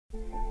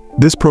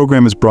This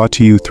program is brought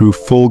to you through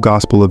Full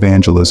Gospel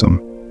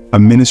Evangelism, a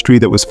ministry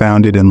that was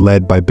founded and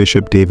led by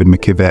Bishop David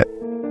McKivett.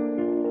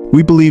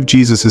 We believe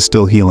Jesus is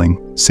still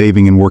healing,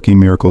 saving, and working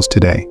miracles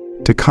today.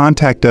 To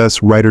contact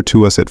us, write or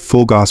to us at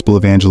Full Gospel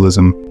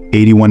Evangelism,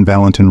 81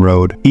 Valentin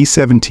Road,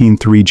 E17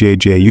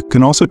 3JJ. You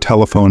can also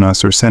telephone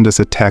us or send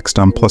us a text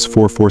on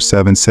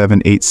 +447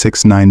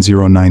 786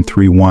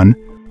 90931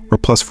 or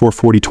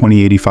 +440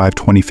 2085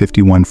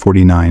 2051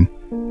 49.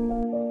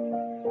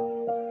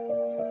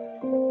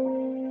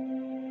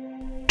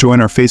 Join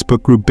our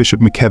Facebook group,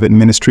 Bishop McKivett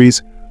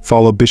Ministries.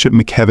 Follow Bishop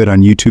McKivett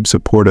on YouTube.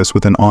 Support us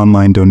with an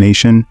online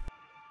donation.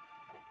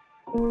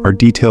 Our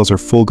details are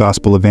Full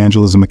Gospel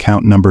Evangelism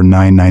account number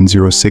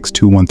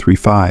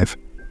 99062135.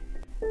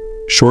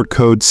 Short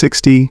code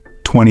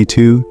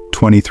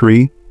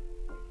 602223.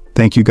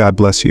 Thank you. God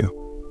bless you.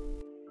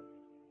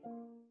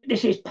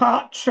 This is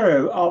part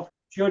 2 of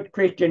Should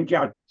Christian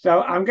Judge?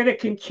 So I'm going to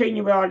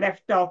continue where I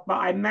left off, but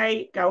I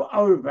may go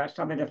over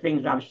some of the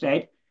things I've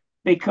said,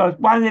 because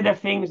one of the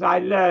things I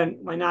learned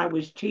when I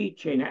was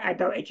teaching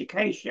adult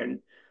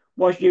education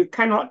was you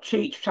cannot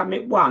teach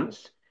something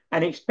once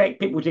and expect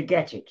people to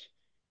get it.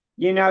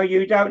 You know,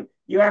 you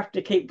have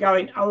to keep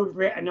going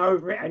over it and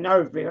over it and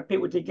over it for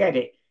people to get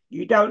it.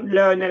 You don't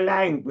learn a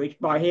language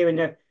by hearing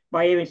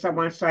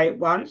someone say it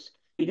once.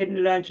 You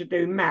didn't learn to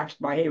do maths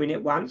by hearing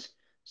it once.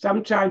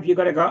 Sometimes you've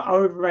got to go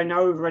over and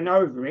over and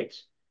over it,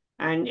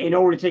 and in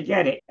order to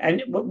get it.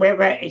 And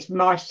whether it's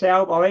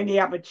myself or any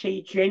other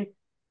teaching,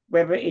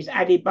 whether it's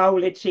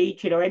Adibola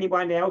teaching or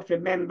anyone else,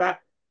 remember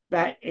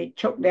that it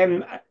took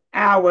them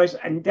hours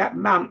and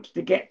months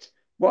to get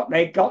what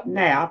they got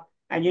now,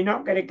 and you're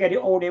not going to get it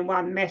all in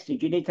one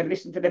message. You need to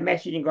listen to the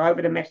message and go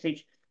over the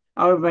message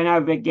over and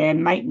over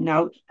again, make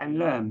notes and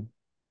learn.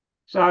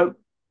 So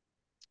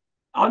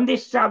on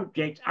this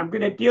subject, I'm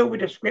going to deal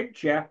with a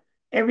scripture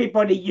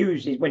everybody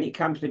uses when it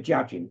comes to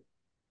judging.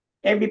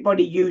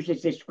 Everybody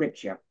uses this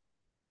scripture,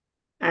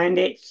 and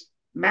it's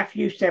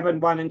Matthew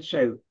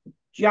 7:1-2.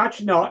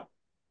 Judge not,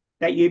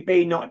 that you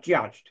be not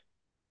judged.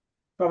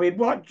 For with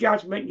what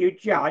judgment you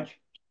judge,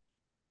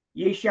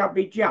 ye shall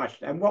be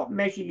judged, and what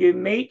measure you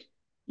meet,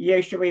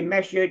 ye shall be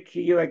measured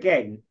to you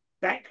again.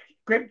 That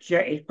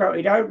scripture is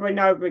quoted over and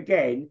over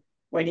again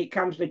when it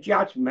comes to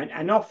judgment,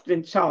 and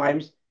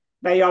oftentimes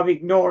they are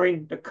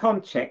ignoring the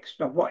context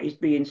of what is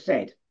being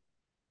said.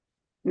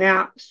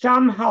 Now,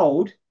 some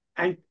hold,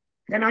 and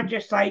can I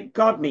just say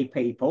godly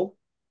people,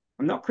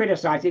 I'm not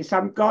criticizing,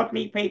 some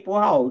godly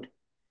people hold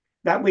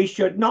that we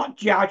should not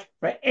judge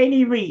for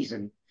any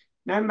reason.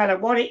 No matter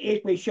what it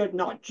is, we should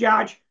not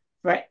judge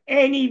for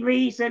any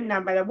reason, no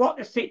matter what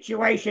the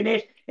situation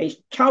is. It's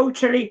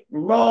totally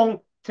wrong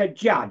to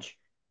judge.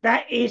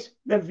 That is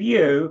the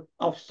view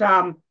of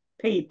some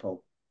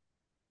people.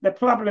 The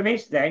problem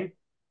is then,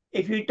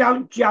 if you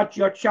don't judge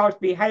your child's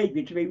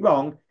behavior to be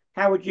wrong,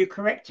 how would you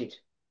correct it?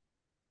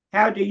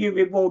 How do you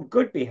reward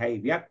good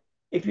behavior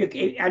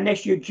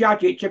unless you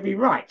judge it to be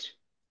right?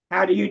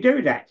 How do you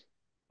do that?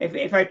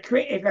 If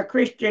a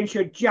Christian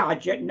should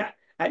judge at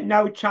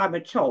no time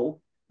at all,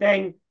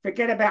 then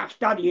forget about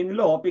studying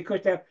law,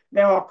 because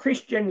there are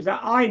Christians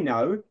that I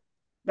know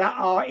that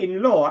are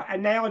in law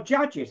and they are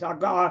judges. I've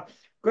got a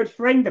good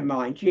friend of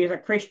mine. She is a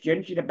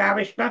Christian. She's a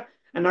barrister.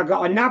 And I've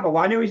got another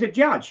one who is a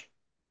judge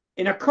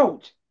in a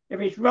court.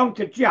 If it's wrong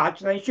to judge,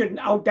 they shouldn't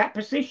hold that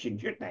position,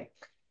 should they?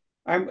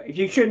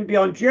 You shouldn't be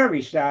on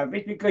jury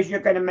service because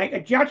you're going to make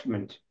a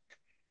judgment.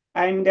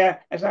 And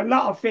there's a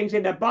lot of things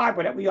in the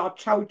Bible that we are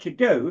told to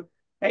do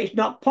that it's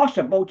not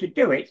possible to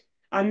do it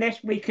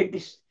unless we can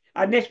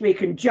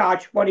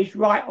judge what is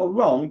right or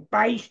wrong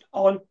based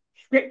on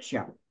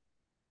Scripture.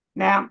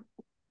 Now,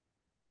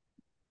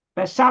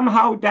 but some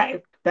hold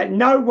that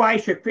no way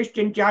should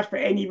Christian judge for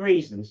any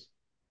reasons.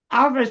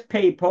 Others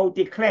people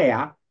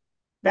declare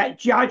that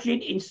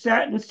judging in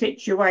certain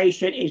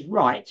situation is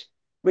right,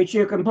 which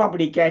you can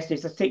probably guess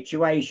is the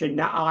situation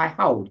that I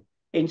hold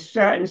in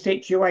certain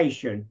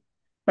situation.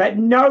 But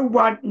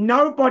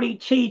nobody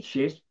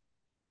teaches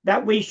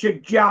that we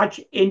should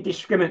judge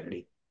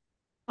indiscriminately.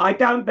 I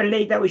don't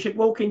believe that we should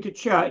walk into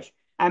church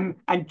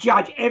and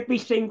judge every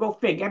single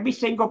thing, every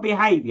single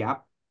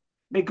behavior,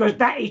 because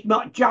that is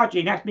not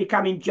judging, that's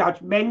becoming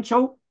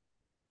judgmental.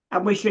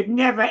 And we should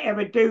never,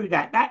 ever do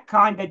that. That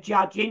kind of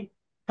judging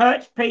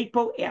hurts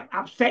people, it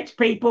upsets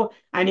people,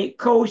 and it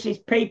causes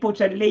people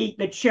to leave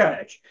the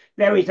church.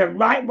 There is a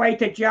right way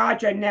to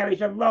judge and there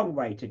is a wrong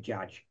way to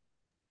judge.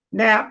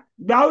 Now,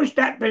 those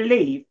that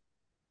believe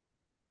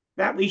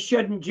that we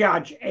shouldn't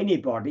judge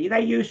anybody,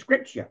 they use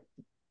Scripture.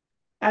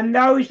 And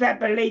those that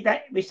believe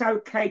that it's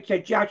okay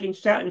to judge in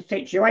certain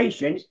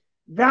situations,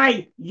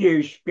 they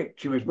use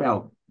Scripture as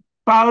well.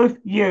 Both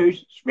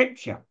use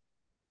Scripture.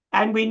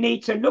 And we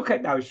need to look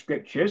at those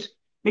Scriptures,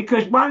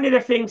 because one of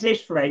the things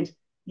is, friends,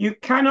 you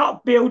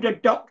cannot build a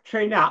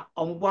doctrine up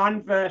on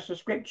one verse of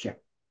Scripture.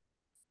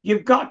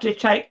 You've got to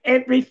take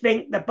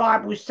everything the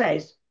Bible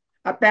says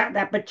about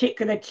that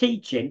particular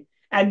teaching,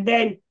 and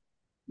then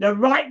the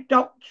right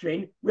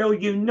doctrine will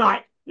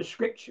unite the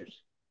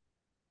Scriptures.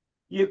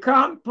 You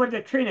can't put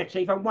a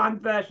Trinity from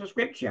one verse of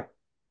Scripture.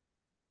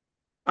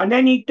 And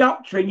any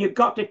doctrine, you've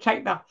got to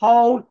take the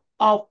whole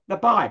of the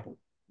Bible,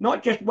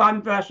 not just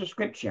one verse of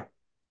scripture.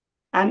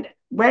 And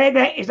where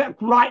there is a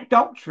right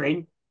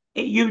doctrine,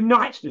 it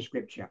unites the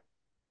scripture.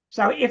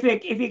 So if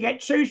you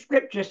get two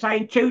scriptures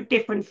saying two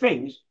different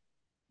things,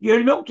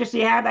 you look to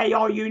see how they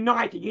are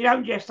united. You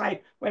don't just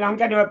say, well, I'm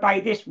going to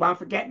obey this one,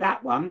 forget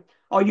that one.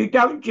 Or you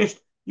don't just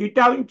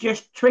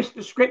twist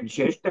the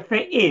scriptures to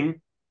fit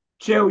in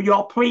to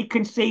your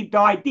preconceived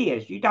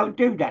ideas. You don't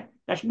do that.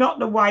 That's not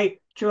the way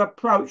to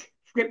approach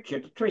scripture,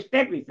 to twist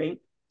everything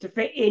to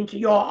fit into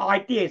your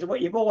ideas of what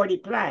you've already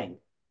planned.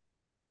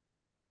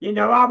 You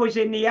know, I was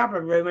in the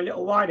other room a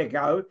little while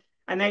ago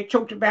and they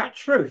talked about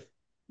truth.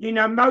 You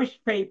know,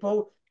 most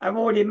people have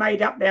already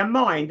made up their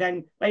mind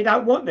and they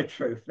don't want the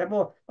truth. They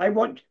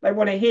want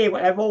to hear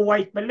what they've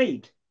always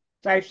believed.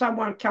 So if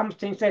someone comes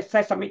to and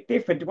says something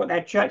different to what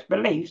their church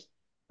believes,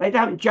 they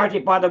don't judge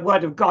it by the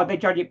word of God. They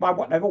judge it by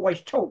what they've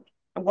always taught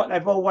and what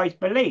they've always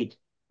believed.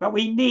 But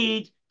we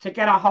need to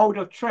get a hold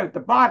of truth. The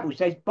Bible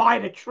says, buy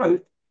the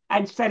truth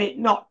and sell it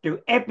not. Do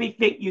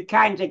everything you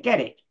can to get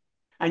it.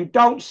 And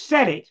don't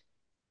sell it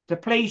to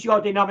please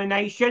your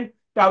denomination.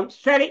 Don't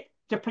sell it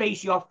to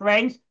please your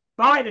friends.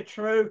 Buy the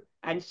truth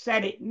and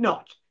sell it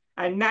not.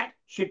 And that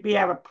should be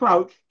our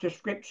approach to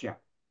scripture.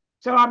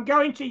 So I'm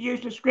going to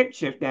use the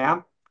scriptures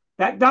now,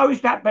 that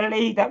those that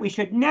believe that we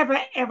should never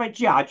ever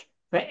judge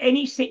for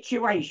any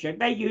situation,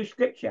 they use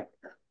scripture.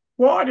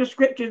 What are the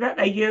scriptures that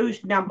they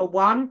use? Number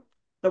one,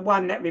 the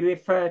one that we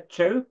referred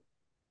to,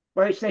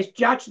 where it says,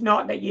 judge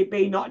not that ye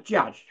be not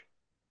judged.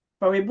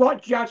 For with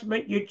what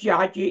judgment you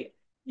judge,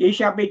 ye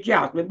shall be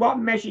judged. With what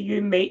measure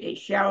you meet, it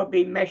shall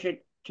be measured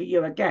to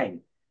you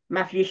again.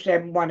 Matthew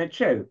 7, 1 and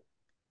 2.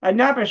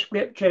 Another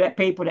scripture that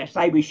people that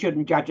say we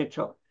shouldn't judge at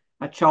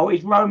all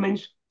is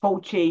Romans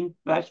 14,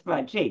 verse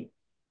 13.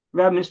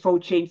 Romans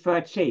 14,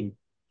 13.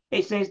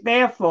 It says,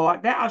 therefore,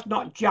 let us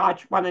not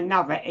judge one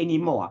another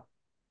anymore,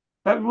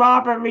 but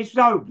rather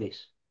resolve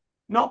this,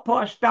 not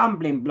put a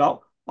stumbling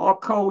block or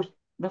cause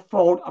the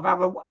fault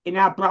in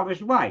our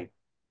brother's way.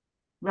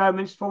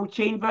 Romans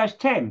 14, verse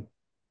 10.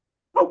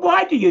 But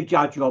why do you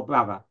judge your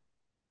brother?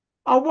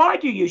 Or why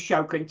do you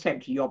show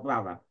contempt to your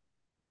brother?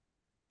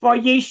 For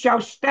ye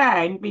shall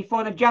stand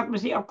before the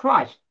judgment seat of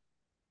Christ.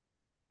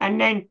 And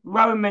then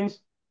Romans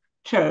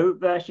 2,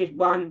 verses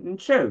 1 and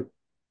 2.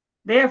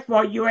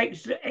 Therefore you are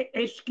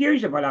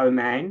excusable, O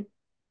man,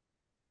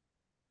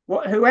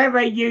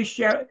 whoever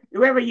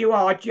you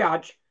are,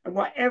 judge, and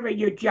whatever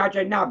you judge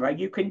another,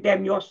 you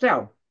condemn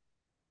yourself.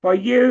 For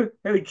you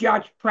who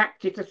judge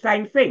practice the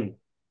same thing.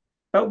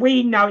 But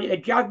we know that the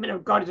judgment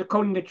of God is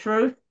according to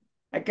truth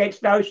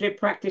against those who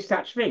practice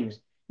such things.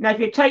 Now, if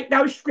you take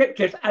those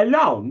scriptures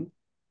alone,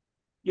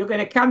 you're going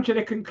to come to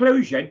the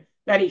conclusion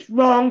that it's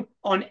wrong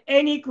on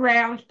any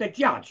grounds to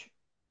judge.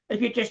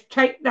 If you just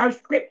take those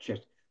scriptures,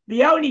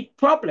 the only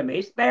problem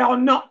is they are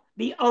not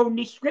the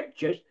only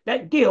scriptures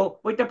that deal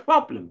with the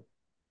problem.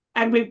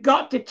 And we've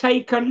got to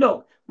take a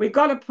look. We've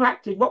got to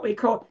practice what we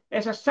call,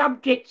 there's a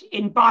subject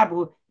in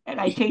Bible that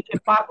they teach in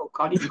Bible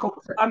college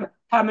called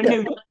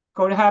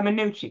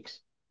hermeneutics.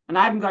 And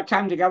I haven't got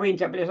time to go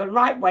into it, but there's a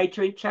right way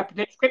to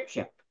interpret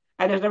scripture.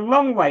 And there's a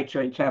wrong way to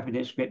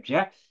interpret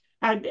scripture.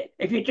 And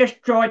if you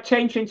just draw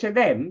attention to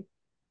them,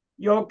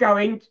 you're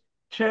going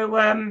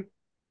to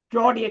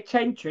draw the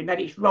attention that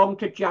it's wrong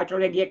to judge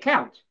on any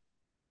account.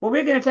 Well,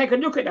 we're going to take a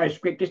look at those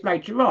scriptures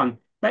later on.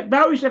 But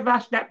those of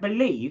us that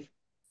believe,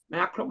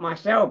 and I put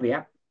myself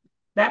here,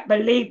 that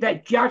believe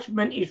that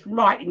judgment is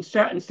right in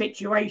certain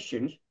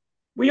situations,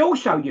 we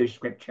also use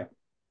scripture.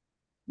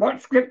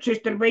 What scriptures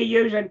do we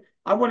use? And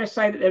I want to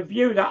say that the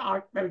view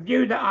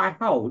that I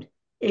hold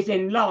is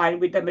in line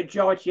with the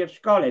majority of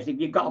scholars. If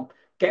you've got to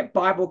get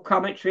Bible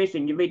commentaries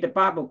and you read the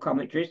Bible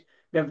commentaries,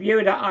 the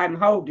view that I'm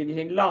holding is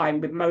in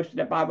line with most of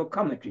the Bible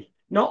commentaries.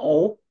 Not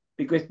all,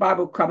 because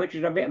Bible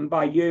commentaries are written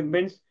by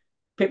humans.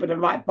 People that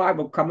write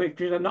Bible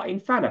commentaries are not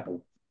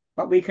infallible,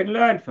 but we can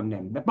learn from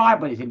them. The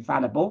Bible is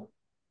infallible.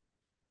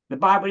 The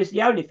Bible is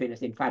the only thing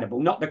that's infallible,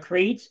 not the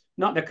creeds,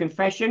 not the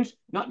confessions,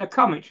 not the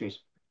commentaries.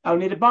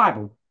 Only the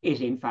Bible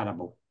is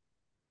infallible.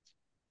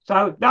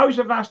 So those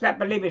of us that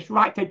believe it's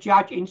right to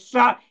judge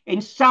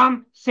in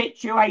some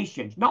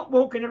situations, not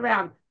walking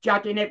around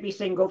judging every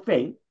single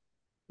thing,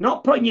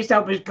 not putting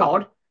yourself as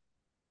God,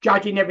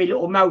 judging every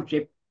little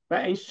motive,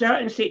 but in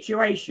certain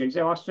situations,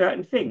 there are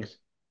certain things.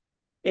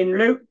 In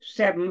Luke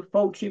 7,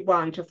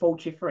 41 to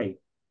 43.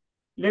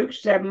 Luke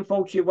 7,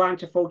 41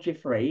 to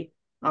 43,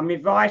 I'm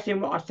revising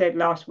what I said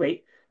last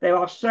week. There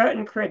are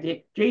certain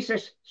credit.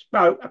 Jesus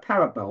spoke a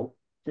parable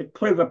to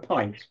prove a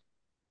point.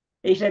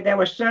 He said there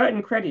were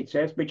certain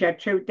creditors which had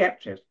two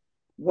debtors.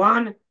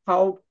 One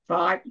owed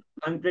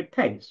 500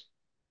 pence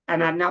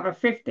and another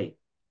 50.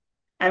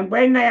 And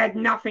when they had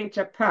nothing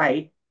to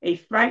pay, he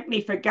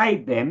frankly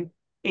forgave them.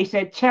 He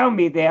said, tell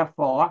me,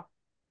 therefore,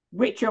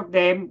 which of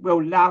them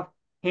will love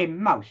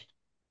him most?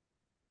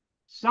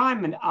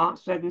 Simon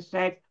answered and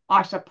said,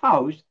 I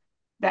suppose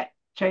that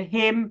to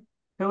him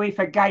who he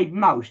forgave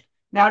most.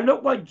 Now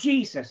look what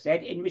Jesus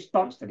said in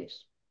response to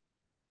this.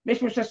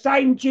 This was the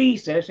same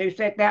Jesus who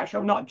said, "Thou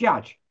shalt not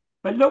judge."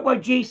 But look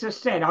what Jesus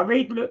said. I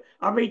read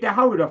the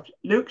whole of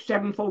Luke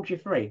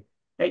 7:43.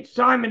 That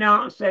Simon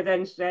answered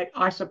and said,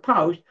 "I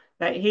suppose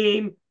that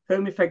him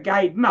whom he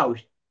forgave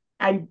most."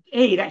 And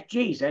he, that's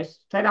Jesus,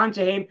 said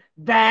unto him,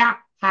 "Thou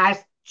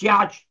hast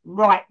judged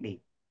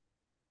rightly."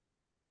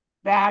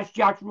 Thou hast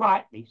judged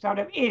rightly. So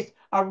there is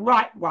a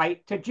right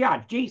way to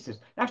judge. Jesus.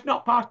 That's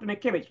not Pastor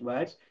McKivett's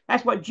words.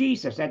 That's what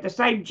Jesus said. The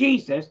same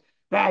Jesus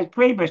that has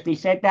previously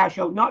said, "Thou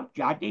shalt not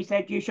judge," he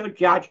said, "You shall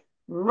judge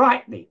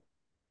rightly."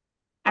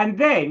 And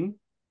then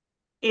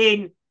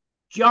in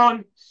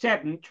John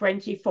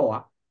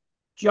 7:24,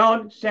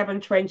 John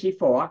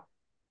 7:24,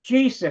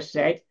 Jesus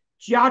said,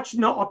 "Judge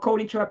not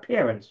according to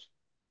appearance,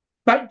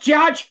 but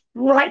judge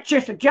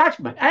righteous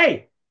judgment."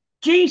 Hey,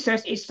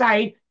 Jesus is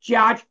saying,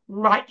 judge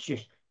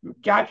righteous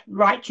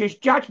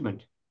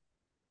judgment.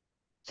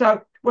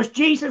 So was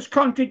Jesus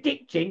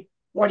contradicting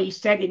what he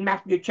said in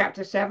Matthew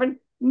chapter 7?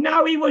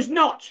 No, he was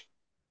not.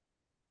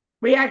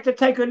 We have to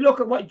take a look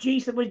at what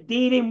Jesus was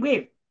dealing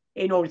with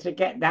in order to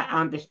get that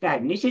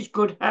understanding. This is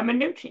good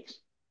hermeneutics.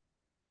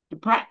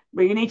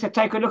 We need to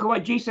take a look at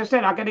what Jesus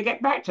said. I'm going to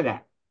get back to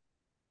that.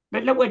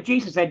 But look what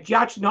Jesus said: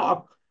 "Judge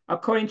not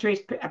according to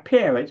his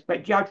appearance,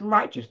 but judge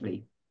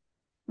righteously."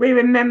 We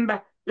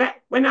remember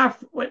that when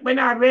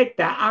I read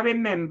that, I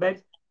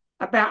remembered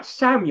about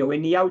Samuel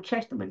in the Old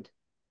Testament,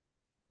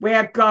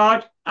 where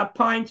God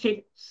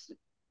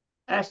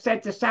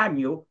said to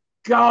Samuel,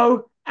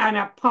 "Go and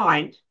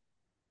appoint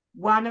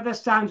one of the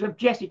sons of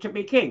Jesse to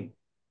be king."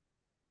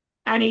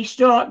 And he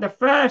saw the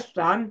first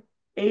son,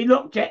 he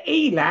looked at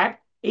Eliab,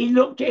 he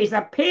looked at his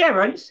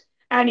appearance,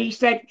 and he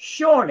said,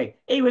 surely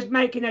he was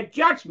making a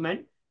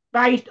judgment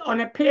based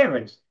on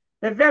appearance.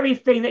 The very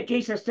thing that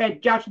Jesus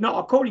said, "Judge not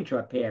according to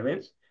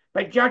appearance,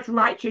 but judge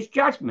righteous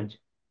judgment."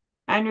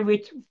 And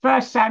we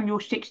 1 Samuel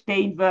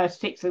 16, verse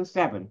 6 and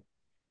 7.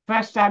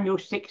 1 Samuel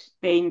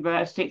 16,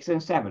 verse 6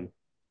 and 7.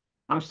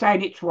 I'm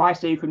saying it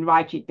twice so you can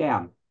write it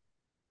down.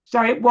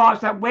 So it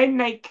was that when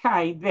they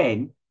came,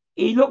 then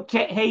he looked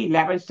at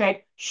Eliab and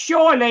said,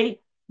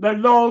 "Surely the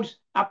Lord's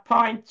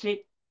appointed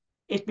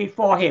is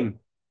before him."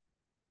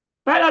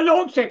 But the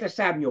Lord said to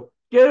Samuel,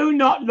 "Do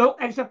not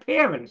look at his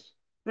appearance."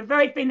 The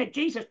very thing that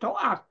Jesus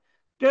taught us.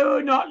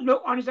 Do not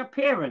look on his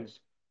appearance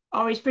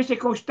or his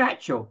physical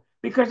stature,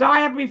 because I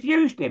have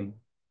refused him.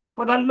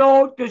 For the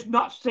Lord does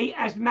not see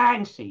as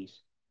man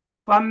sees.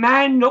 For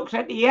man looks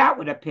at the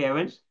outward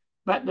appearance,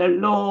 but the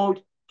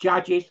Lord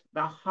judges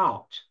the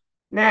heart.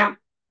 Now,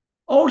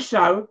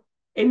 also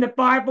in the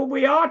Bible,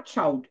 we are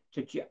told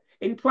to judge.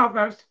 In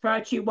Proverbs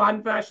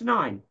 31, verse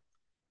 9.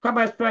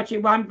 Proverbs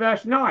 31,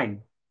 verse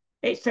 9.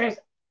 It says,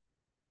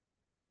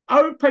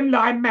 "Open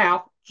thy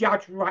mouth,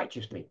 judge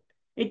righteously."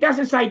 It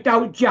doesn't say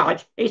don't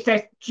judge. It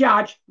says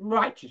judge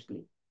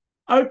righteously.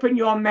 Open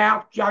your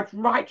mouth, judge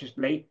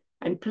righteously,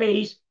 and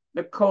please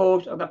the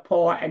cause of the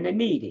poor and the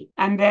needy.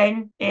 And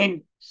then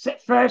in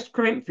 1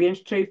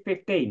 Corinthians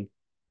 2:15,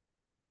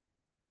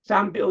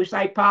 some people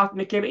say, "Pastor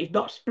McKivett, it's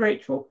not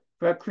spiritual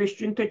for a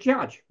Christian to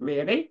judge."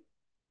 Really?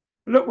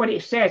 Look what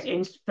it says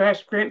in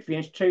 1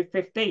 Corinthians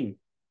 2:15.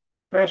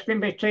 1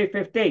 Corinthians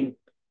 2:15.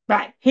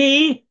 "But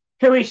he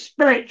who is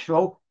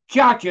spiritual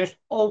judges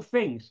all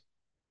things."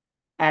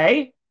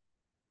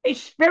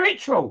 It's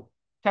spiritual,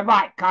 the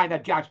right kind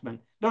of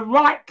judgment, the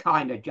right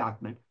kind of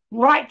judgment,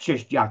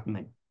 righteous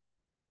judgment.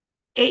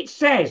 It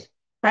says,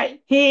 "But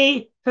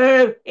he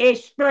who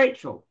is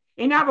spiritual."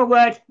 In other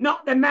words,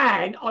 not the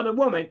man or the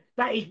woman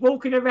that is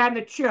walking around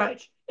the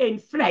church in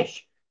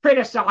flesh,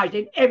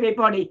 criticizing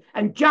everybody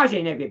and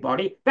judging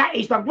everybody. That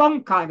is the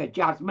wrong kind of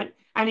judgment,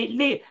 and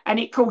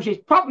it causes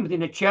problems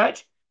in the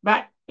church.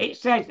 But it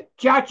says,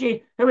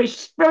 "Judging who is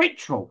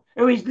spiritual,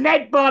 who is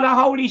led by the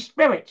Holy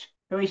Spirit,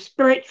 who is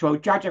spiritual,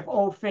 judge of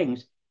all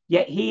things,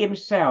 yet he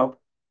himself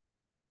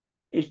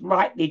is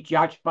rightly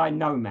judged by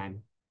no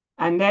man."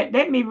 And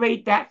let me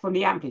read that from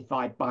the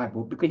Amplified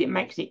Bible, because it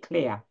makes it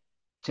clear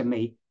to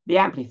me. The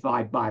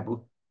Amplified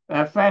Bible,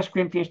 1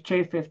 Corinthians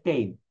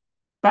 2:15.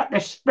 "But the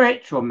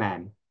spiritual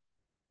man,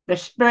 the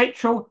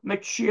spiritual,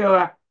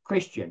 mature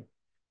Christian,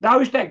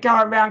 those that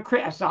go around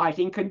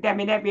criticizing,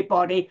 condemning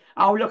everybody,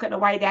 oh, look at the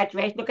way they're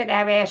dressed, look at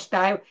their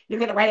hairstyle,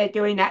 look at the way they're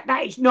doing that,"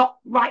 that is not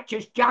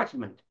righteous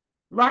judgment.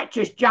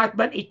 Righteous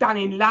judgment is done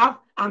in love,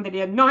 under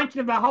the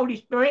anointing of the Holy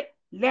Spirit,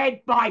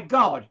 led by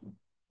God,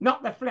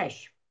 not the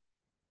flesh.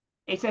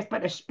 It says,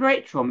 "But the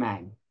spiritual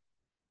man,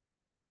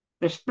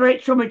 the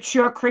spiritual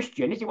mature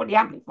Christian," this is what the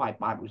Amplified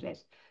Bible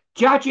says,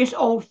 "judges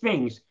all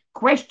things,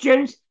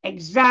 questions,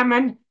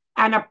 examines,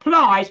 and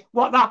applies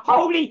what the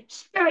Holy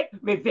Spirit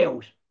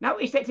reveals."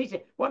 Notice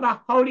that what the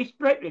Holy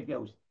Spirit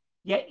reveals.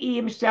 "Yet he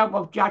himself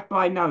was judged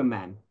by no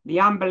man."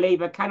 The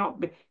unbeliever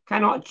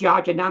cannot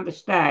judge and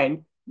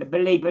understand the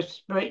believer's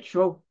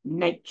spiritual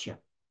nature.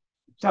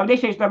 So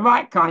this is the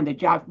right kind of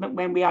judgment,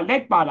 when we are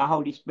led by the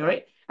Holy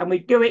Spirit and we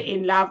do it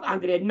in love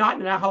under the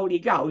anointing of the Holy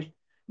Ghost,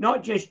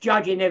 not just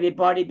judging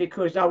everybody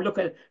because, oh, look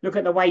at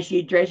the way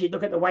she dresses,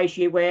 look at the way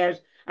she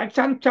wears. And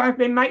sometimes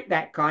we make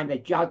that kind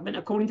of judgment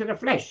according to the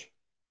flesh.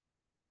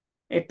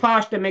 If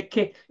Pastor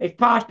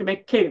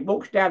McKivett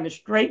walks down the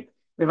street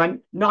with a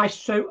nice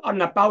suit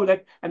on, a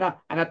bowler and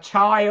a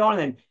tie on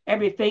and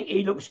everything,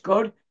 he looks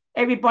good,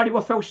 everybody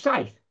will feel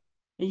safe.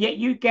 And yet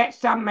you get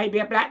maybe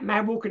a black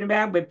man walking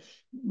around with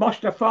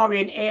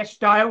Rastafarian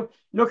hairstyle,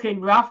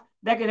 looking rough,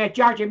 they're going to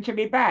judge him to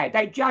be bad.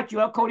 They judge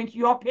you according to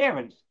your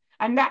appearance.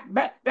 And that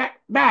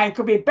man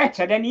could be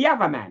better than the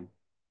other man.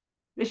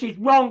 This is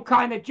wrong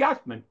kind of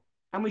judgment.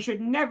 And we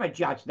should never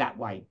judge that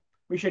way.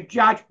 We should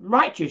judge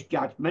righteous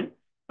judgment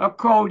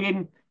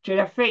according to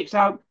the faith.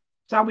 So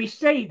we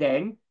see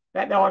then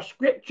that there are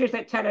scriptures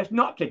that tell us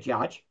not to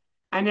judge,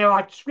 and there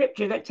are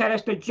scriptures that tell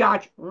us to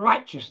judge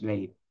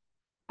righteously.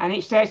 And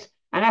it says,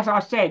 and as I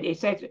said, it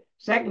says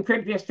 2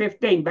 Corinthians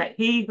 15, but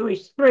he who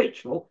is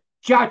spiritual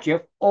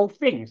judgeth all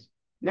things.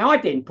 Now, I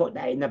didn't put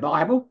that in the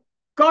Bible.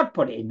 God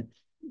put it in.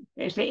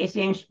 It's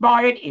the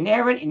inspired,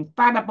 inerrant,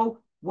 infallible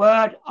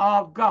word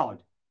of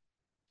God.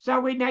 So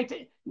we need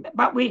to,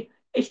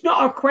 it's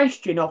not a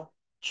question of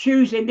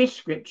choosing this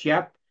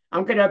scripture.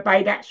 I'm going to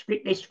obey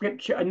this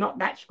scripture and not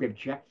that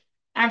scripture.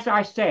 As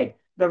I said,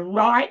 the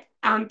right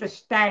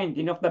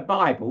understanding of the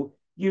Bible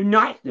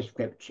unites the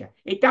scripture.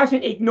 It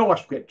doesn't ignore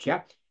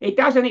scripture. It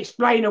doesn't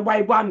explain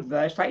away one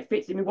verse so it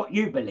fits in with what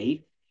you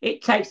believe.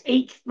 It takes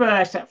each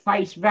verse at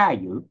face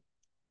value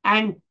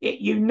and it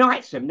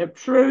unites them. The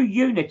true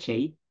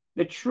unity,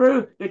 the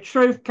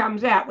truth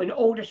comes out when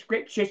all the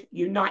scriptures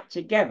unite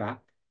together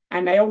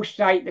and they all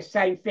say the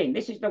same thing.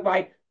 This is the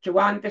way to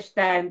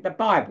understand the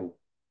Bible,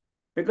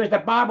 because the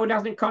Bible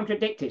doesn't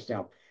contradict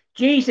itself.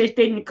 Jesus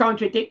didn't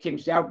contradict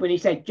himself when he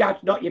said, "Judge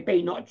not, you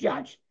be not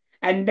judged,"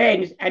 and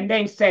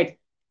then said,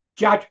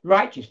 "Judge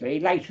righteously."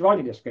 Later on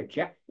in the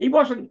scripture, he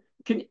wasn't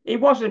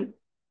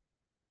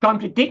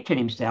contradicting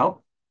himself,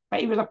 but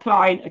he was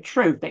applying a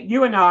truth that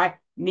you and I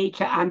need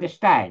to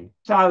understand.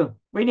 So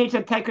we need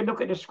to take a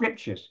look at the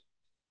scriptures.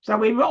 So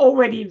we've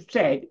already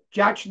said,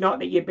 "Judge not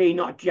that you be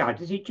not judged."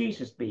 This is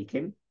Jesus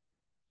speaking.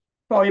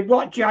 For in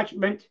what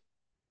judgment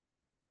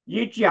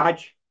you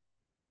judge,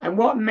 and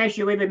what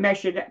measure will be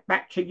measured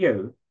back to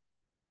you.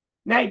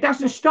 Now, it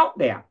doesn't stop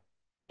there.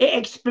 It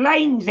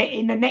explains it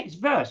in the next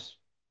verse.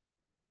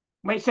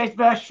 When it says,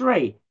 verse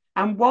 3,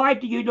 and why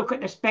do you look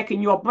at the speck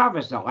in your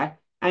brother's eye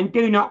and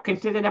do not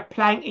consider the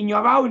plank in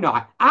your own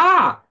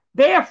eye?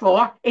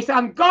 Therefore, it's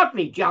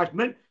ungodly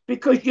judgment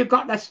because you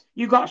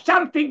got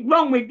something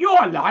wrong with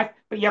your life,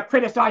 but you're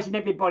criticizing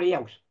everybody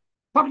else.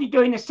 Probably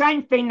doing the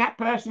same thing that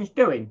person's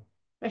doing.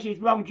 This is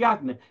wrong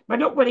judgment. But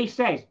look what he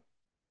says.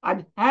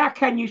 And how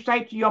can you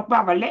say to your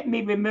brother, let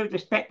me remove the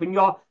speck from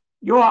your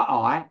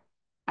eye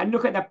and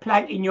look at the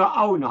plank in your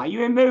own eye?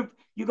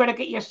 You've got to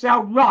get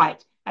yourself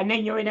right, and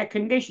then you're in a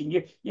condition.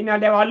 You know,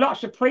 there are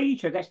lots of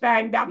preachers that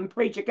stand up and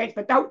preach against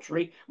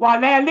adultery while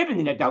they're living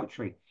in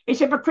adultery. It's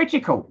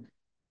hypocritical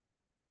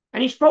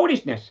and it's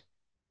foolishness.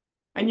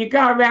 And you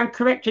go around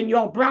correcting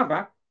your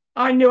brother.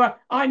 I knew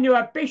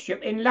a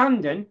bishop in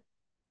London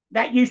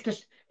that used to,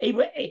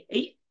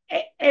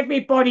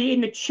 everybody in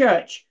the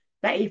church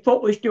that he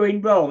thought was doing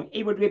wrong,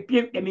 he would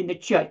rebuke them in the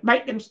church,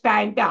 make them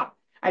stand up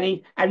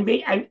and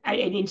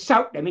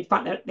insult them in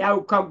front of the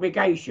whole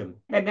congregation.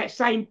 And that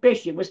same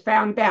bishop was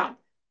found out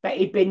that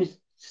he'd been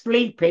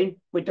sleeping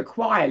with the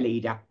choir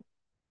leader,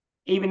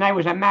 even though he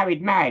was a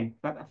married man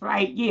for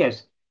 8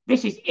 years.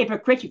 This is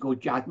hypocritical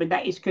judgment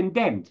that is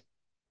condemned.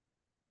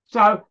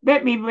 So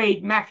let me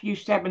read Matthew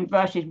 7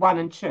 verses 1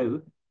 and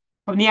 2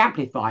 from the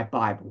Amplified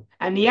Bible.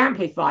 And the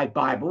Amplified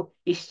Bible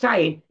is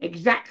saying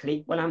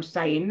exactly what I'm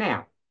saying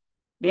now.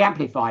 The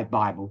Amplified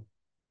Bible,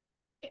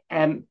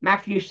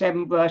 Matthew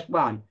 7 verse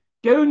 1.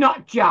 Do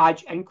not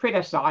judge and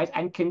criticize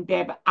and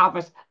condemn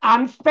others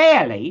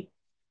unfairly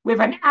with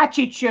an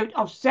attitude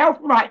of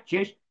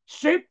self-righteous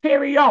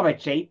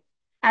superiority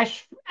as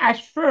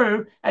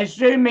through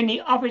assuming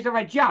the office of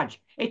a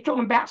judge. It's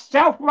talking about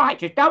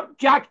self-righteous. Don't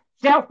judge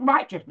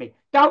self-righteously.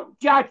 Don't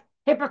judge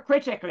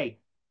hypocritically.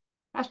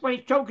 That's what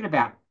he's talking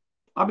about.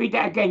 I'll read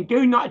that again.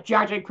 Do not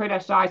judge and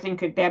criticize and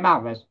condemn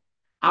others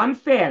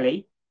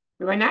unfairly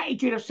with an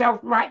attitude of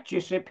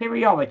self-righteous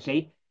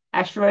superiority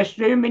as for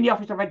assuming the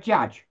office of a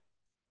judge,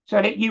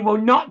 so that you will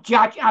not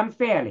judge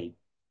unfairly.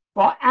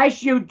 For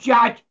as you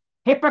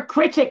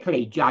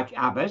hypocritically judge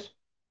others,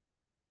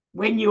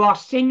 when you are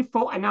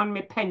sinful and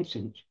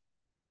unrepentant,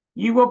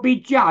 you will be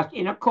judged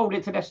in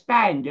accordance to the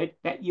standard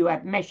that you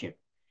have measured.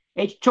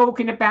 It's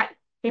talking about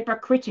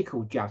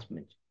hypocritical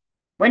judgment.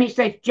 When it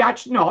says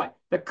judge not,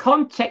 the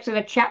context of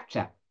the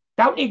chapter,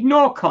 don't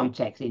ignore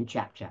context in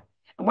chapter.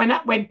 And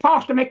when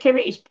Pastor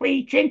McKivett is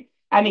preaching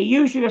and he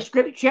uses a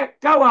scripture,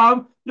 go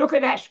home, look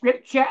at that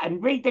scripture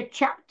and read the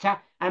chapter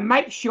and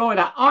make sure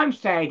that I'm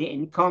saying it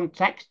in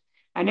context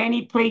and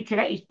any preacher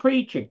that is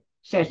preaching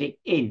says it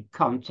in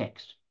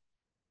context.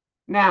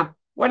 Now,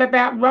 what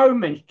about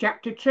Romans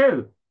chapter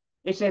 2?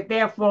 It says,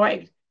 therefore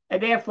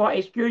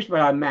excuse me,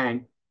 O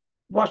man,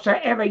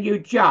 whatsoever you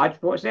judge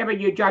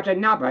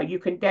another, you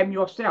condemn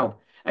yourself.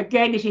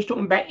 Again, this is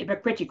talking about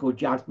hypocritical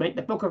judgment.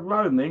 The book of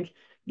Romans,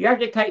 you have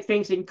to take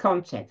things in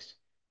context.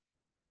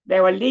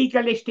 There were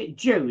legalistic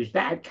Jews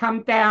that had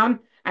come down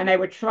and they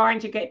were trying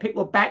to get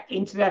people back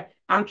into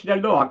the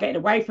law, getting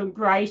away from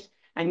grace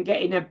and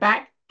getting them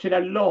back to the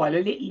law,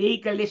 the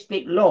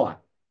legalistic law.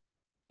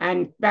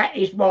 And that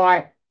is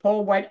why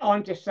Paul went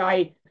on to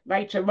say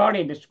later on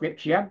in the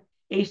scripture,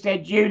 he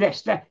said, you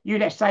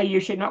that say you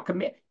should not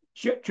commit,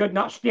 should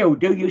not steal,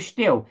 do you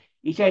steal?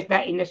 He says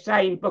that in the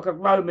same book of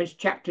Romans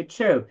chapter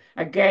 2.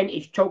 Again,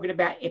 he's talking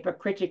about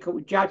hypocritical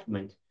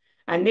judgment.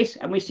 And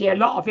we see a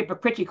lot of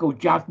hypocritical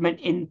judgment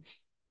in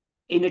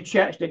the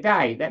church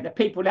today, that the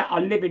people that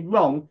are living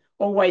wrong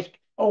always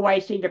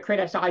seem to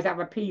criticize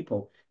other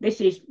people.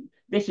 This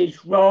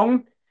is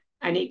wrong,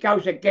 and it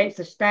goes against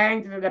the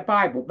standard of the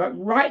Bible. But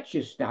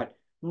righteous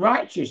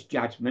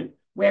judgment,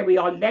 where we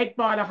are led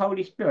by the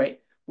Holy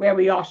Spirit, where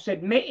we are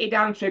submitted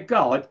unto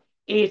God,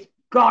 is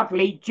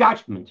godly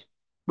judgment,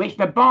 which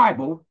the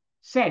Bible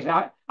says.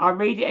 I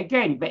read it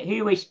again. But he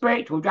who is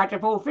spiritual, judge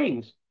of all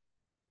things.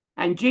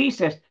 And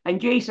Jesus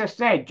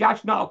said,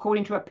 judge not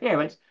according to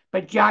appearance,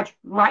 but judge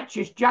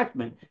righteous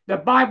judgment. The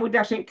Bible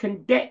doesn't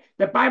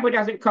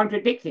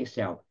contradict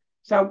itself.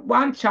 So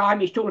one time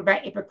he's talking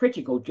about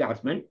hypocritical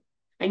judgment,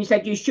 and he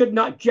said you should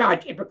not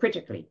judge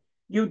hypocritically.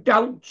 You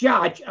don't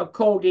judge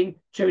according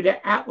to the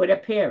outward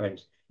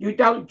appearance. You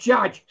don't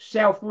judge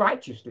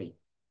self-righteously.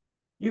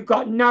 You've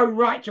got no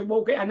right to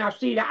walk it. And I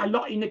see that a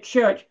lot in the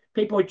church,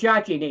 people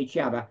judging each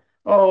other.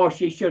 Oh,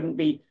 she shouldn't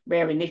be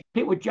wearing this.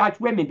 People judge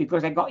women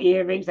because they've got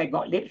earrings, they've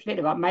got lipstick,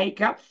 they've got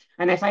makeup,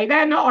 and they say,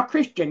 they're not a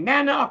Christian,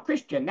 they're not a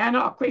Christian, they're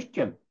not a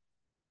Christian.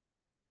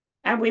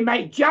 And we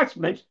make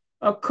judgments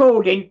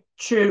according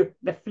to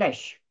the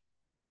flesh.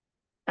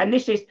 And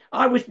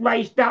I was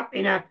raised up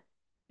in a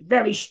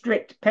very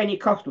strict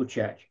Pentecostal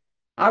church.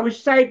 I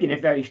was saved in a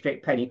very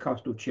strict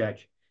Pentecostal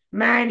church.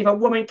 Man, if a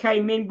woman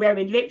came in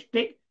wearing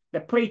lipstick, the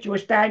preacher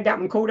would stand up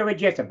and call her a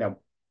Jezebel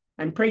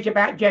and preach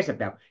about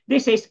Jezebel.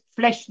 This is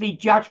fleshly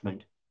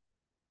judgment.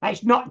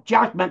 It's not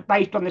judgment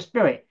based on the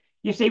Spirit.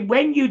 You see,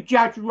 when you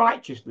judge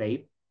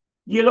righteously,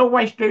 you'll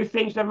always do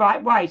things the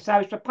right way.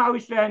 So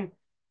suppose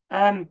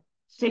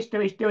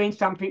sister is doing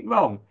something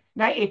wrong.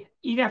 Now,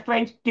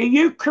 friends, do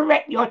you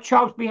correct your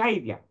child's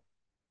behavior?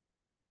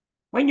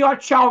 When your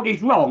child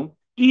is wrong,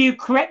 do you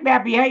correct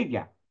their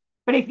behavior?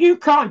 But if you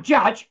can't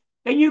judge,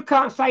 then you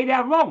can't say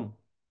they're wrong.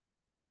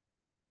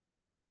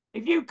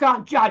 If you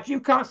can't judge, you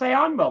can't say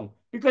I'm wrong.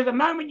 Because the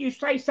moment you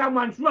say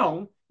someone's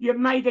wrong, you've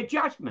made a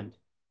judgment.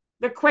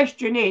 The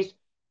question is,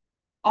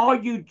 are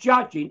you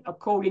judging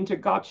according to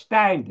God's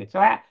standards?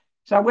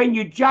 So when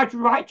you judge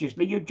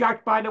righteously, you judge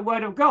by the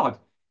word of God.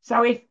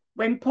 So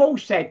when Paul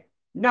said,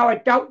 no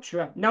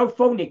adulterer, no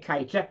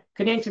fornicator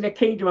can enter the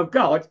kingdom of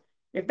God,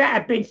 if that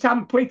had been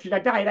some preacher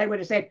today, they would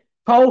have said,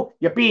 Paul,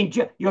 you're being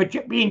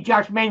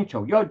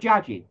judgmental, you're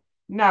judging.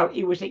 No,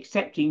 he was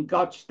accepting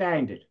God's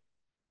standard.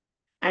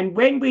 And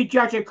when we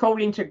judge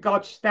according to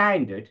God's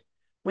standard,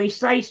 we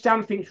say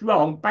something's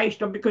wrong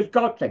because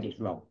God said it's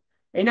wrong.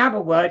 In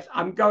other words,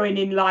 I'm going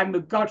in line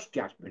with God's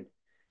judgment.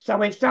 So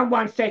when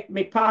someone says to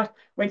me,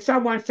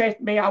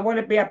 I want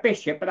to be a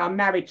bishop, but I'm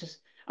married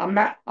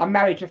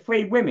to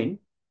 3 women,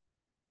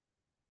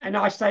 and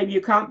I say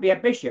you can't be a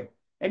bishop,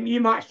 and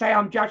you might say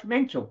I'm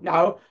judgmental.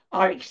 No,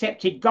 I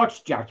accepted God's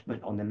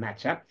judgment on the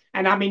matter,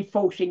 and I'm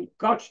enforcing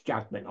God's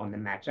judgment on the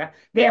matter.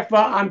 Therefore,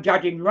 I'm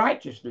judging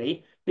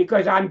righteously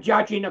because I'm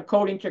judging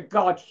according to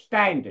God's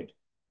standard,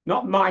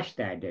 not my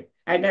standard.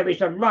 And there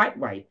is a right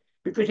way,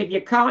 because if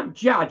you can't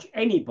judge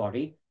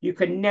anybody, you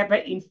can never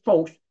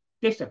enforce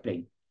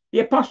discipline. The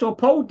Apostle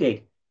Paul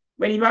did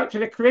when he wrote to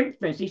the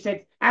Corinthians. He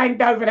said,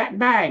 hand over that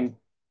man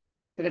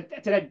to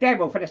the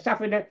devil for the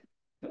suffering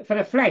for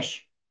the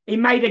flesh. He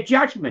made a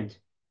judgment.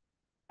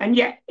 And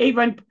yet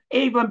even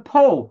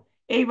Paul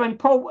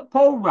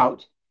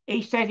wrote,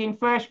 he said in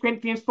 1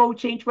 Corinthians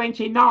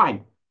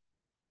 14:29,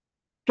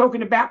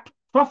 talking about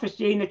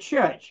prophecy in the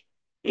church,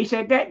 he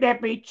said, let there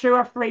be 2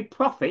 or 3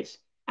 prophets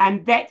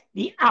and let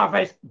the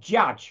others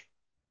judge.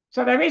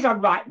 So there is a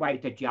right way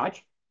to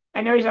judge,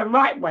 and there is a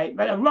right way,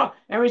 but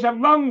there is a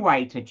wrong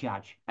way to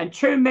judge. And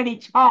too many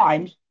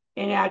times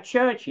in our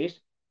churches,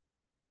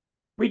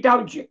 we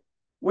judge and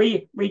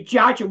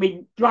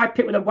we drive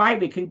people away,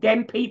 we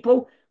condemn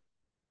people,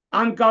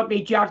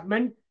 ungodly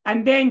judgment,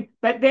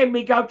 but then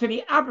we go to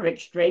the other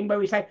extreme where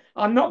we say,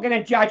 I'm not going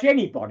to judge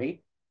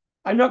anybody.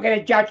 I'm not going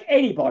to judge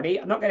anybody.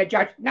 I'm not going to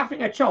judge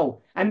nothing at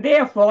all. And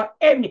therefore,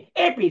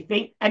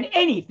 everything and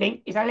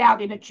anything is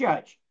allowed in the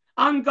church.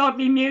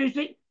 Ungodly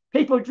music,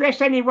 people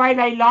dress any way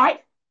they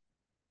like,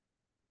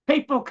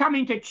 people come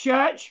into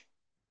church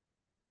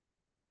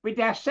with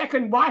their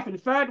second wife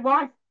and third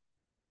wife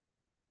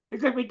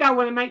because we don't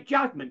want to make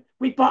judgment.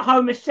 We put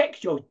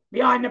homosexuals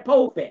behind the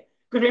pulpit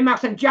because we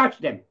mustn't judge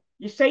them.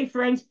 You see,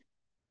 friends,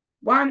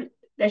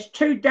 there's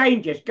 2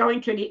 dangers: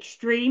 going to the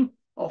extreme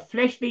of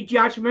fleshly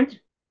judgment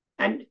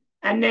and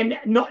then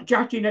not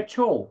judging at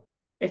all.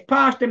 If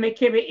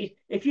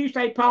you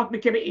say Pastor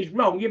McKivett is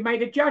wrong, you've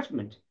made a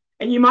judgment.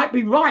 And you might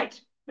be right,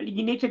 but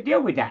you need to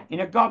deal with that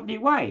in a godly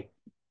way.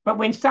 But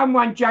when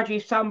someone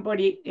judges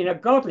somebody in a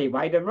godly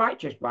way, the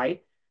righteous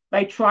way,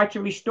 they try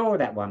to restore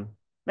that one.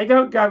 They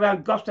don't go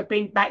around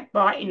gossiping,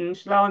 backbiting, and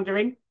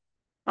slandering.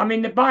 I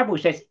mean, the Bible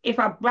says, if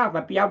a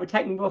brother be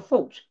overtaken with a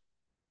fault,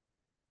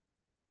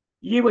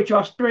 you which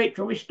are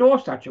spiritual restore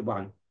such a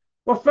one.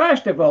 Well,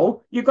 first of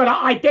all, you've got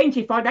to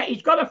identify that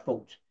he's got a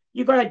fault.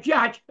 You've got to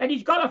judge that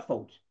he's got a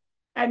fault.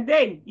 And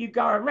then you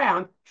go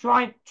around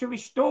trying to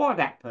restore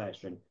that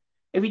person.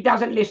 If he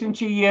doesn't listen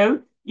to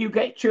you, you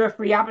get 2 or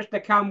 3 others to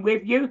come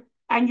with you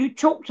and you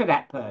talk to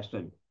that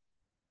person.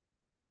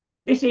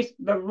 This is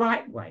the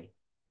right way.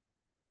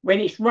 When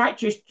it's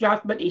righteous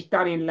judgment, it's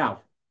done in love.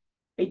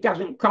 It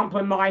doesn't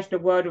compromise the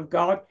word of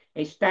God.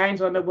 It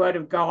stands on the word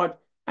of God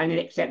and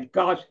it accepts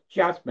God's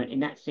judgment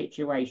in that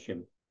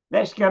situation.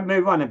 Let's go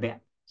move on a bit.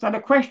 So the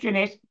question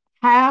is,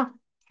 how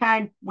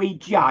can we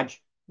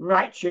judge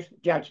righteous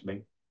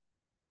judgment?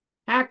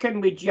 How can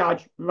we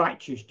judge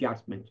righteous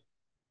judgment?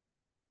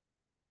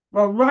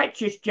 Well,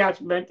 righteous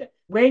judgment,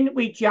 when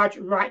we judge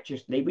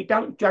righteously, we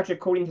don't judge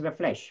according to the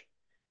flesh.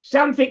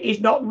 Something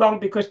is not wrong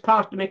because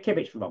Pastor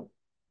McKivett's wrong.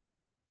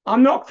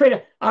 I'm not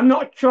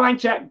trying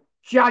to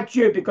judge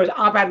you because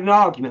I've had an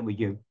argument with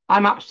you.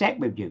 I'm upset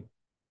with you.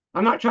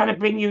 I'm not trying to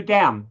bring you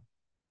down.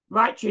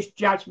 Righteous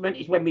judgment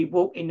is when we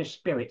walk in the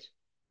Spirit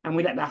and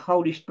we let the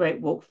Holy Spirit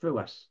walk through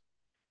us.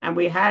 And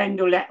we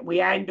handle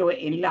it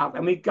in love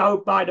and we go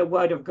by the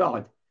word of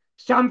God.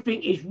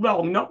 Something is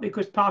wrong, not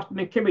because Pastor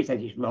McKivett says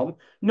it's wrong,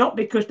 not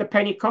because the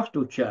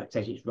Pentecostal church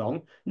says it's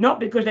wrong, not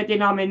because the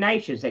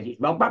denomination says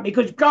it's wrong, but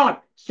because God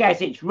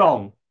says it's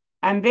wrong.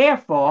 And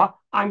therefore,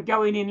 I'm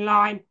going in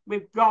line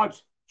with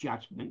God's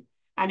judgment.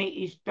 And it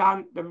is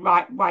done the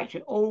right way. It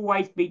should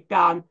always be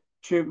done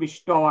to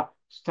restore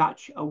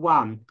such a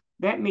one.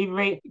 Let me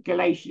read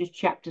Galatians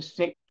chapter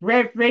 6.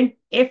 Brethren,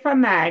 if a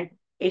man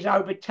is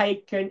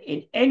overtaken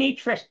in any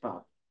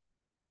trespass,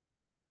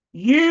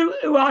 you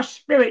who are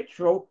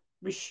spiritual,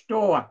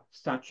 restore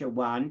such a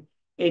one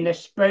in a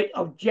spirit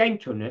of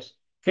gentleness,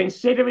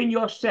 considering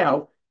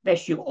yourself,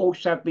 lest you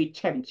also be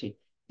tempted.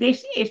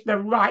 This is the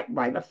right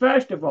way. But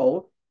first of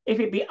all, if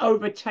it be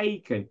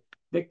overtaken,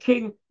 the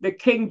King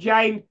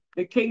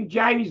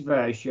James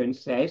Version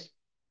says,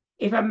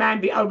 if a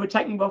man be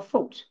overtaken by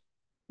fault.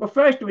 Well,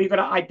 first of all, you've got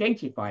to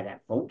identify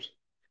that fault,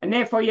 and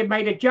therefore you've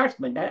made a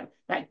judgment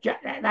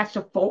that's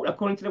a fault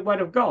according to the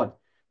word of God.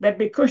 But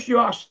because you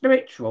are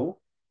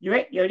spiritual,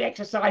 you're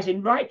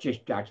exercising righteous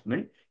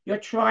judgment, you're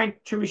trying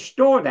to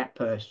restore that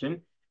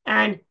person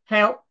and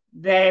help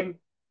them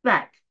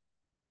back.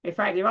 In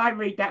fact, if I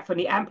read that from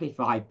the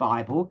Amplified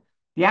Bible,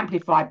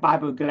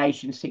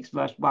 Galatians 6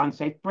 verse 1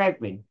 says,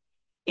 brethren,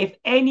 if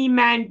any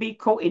man be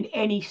caught in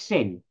any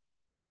sin,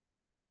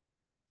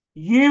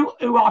 you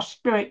who are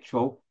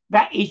spiritual,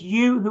 that is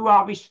you who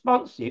are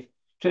responsive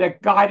to the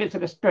guidance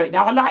of the Spirit.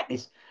 Now, I like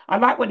this. I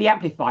like what the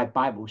Amplified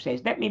Bible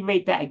says. Let me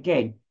read that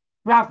again.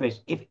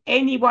 Brothers, if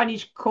anyone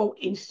is caught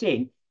in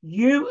sin,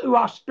 you who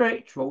are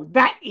spiritual,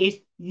 that is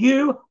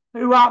you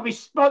who are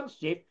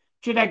responsive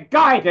to the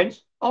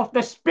guidance of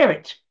the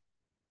Spirit,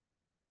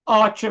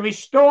 are to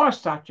restore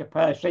such a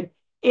person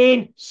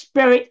in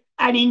spirit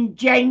and in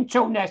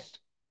gentleness.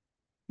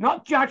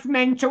 Not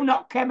judgmental,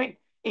 not chemical,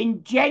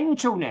 in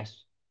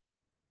gentleness.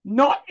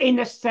 Not in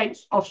the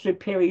sense of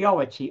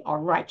superiority or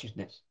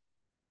righteousness.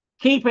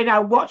 Keeping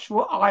a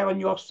watchful eye on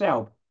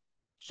yourself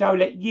so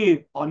that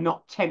you are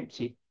not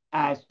tempted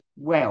as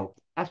well.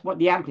 That's what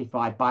the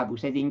Amplified Bible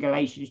says in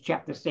Galatians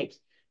chapter 6.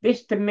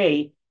 This to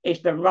me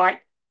is the right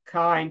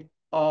kind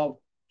of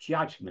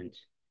judgment.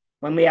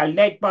 When we are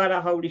led by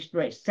the Holy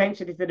Spirit,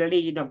 sensitive to the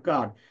leading of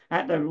God,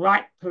 at the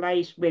right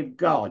place with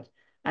God,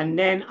 and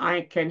then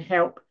I can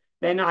help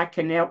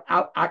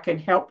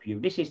you.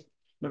 This is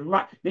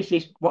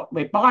what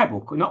the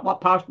Bible, not what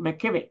Pastor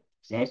McKivett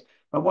says,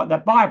 but what the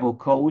Bible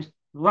calls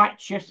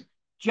righteous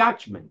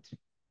judgment.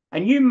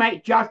 And you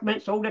make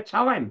judgments all the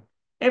time.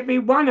 Every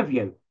one of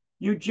you.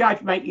 You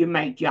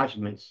make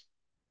judgments.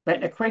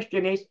 But the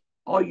question is,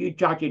 are you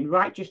judging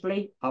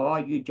righteously or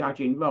are you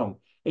judging wrong?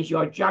 Is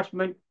your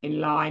judgment in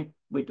line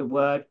with the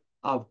word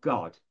of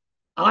God?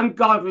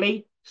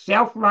 Ungodly,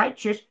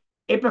 self-righteous,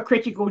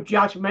 hypocritical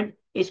judgment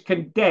is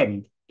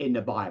condemned in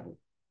the Bible.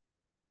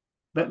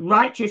 But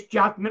righteous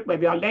judgment, where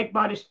we are led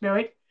by the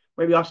Spirit,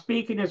 where we are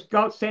speaking as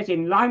God says,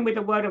 in line with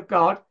the word of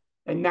God,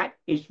 and that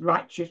is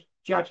righteous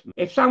judgment.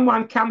 If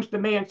someone comes to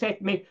me and says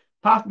to me,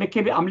 Pastor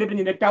McKivett, I'm living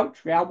in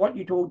adultery, I want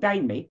you to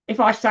ordain me. If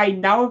I say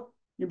no,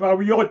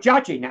 you're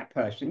judging that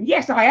person.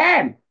 Yes, I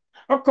am.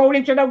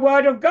 According to the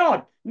word of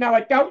God. No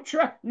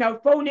adulterer, no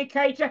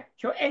fornicator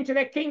shall enter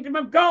the kingdom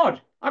of God.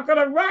 I've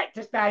got a right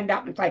to stand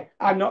up and say,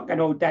 I'm not going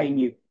to ordain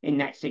you in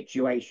that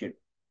situation.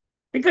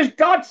 Because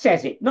God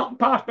says it, not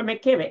Pastor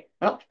McKivett.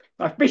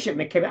 Bishop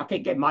McKivett, I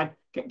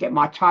can't get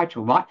my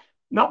title right.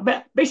 Not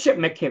Bishop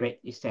McKivett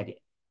has said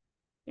it.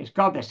 It's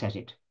God that says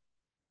it.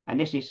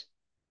 And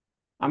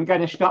I'm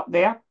going to stop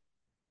there.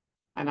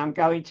 And I'm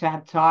going to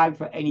have time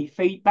for any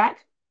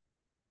feedback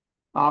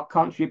or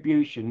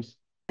contributions.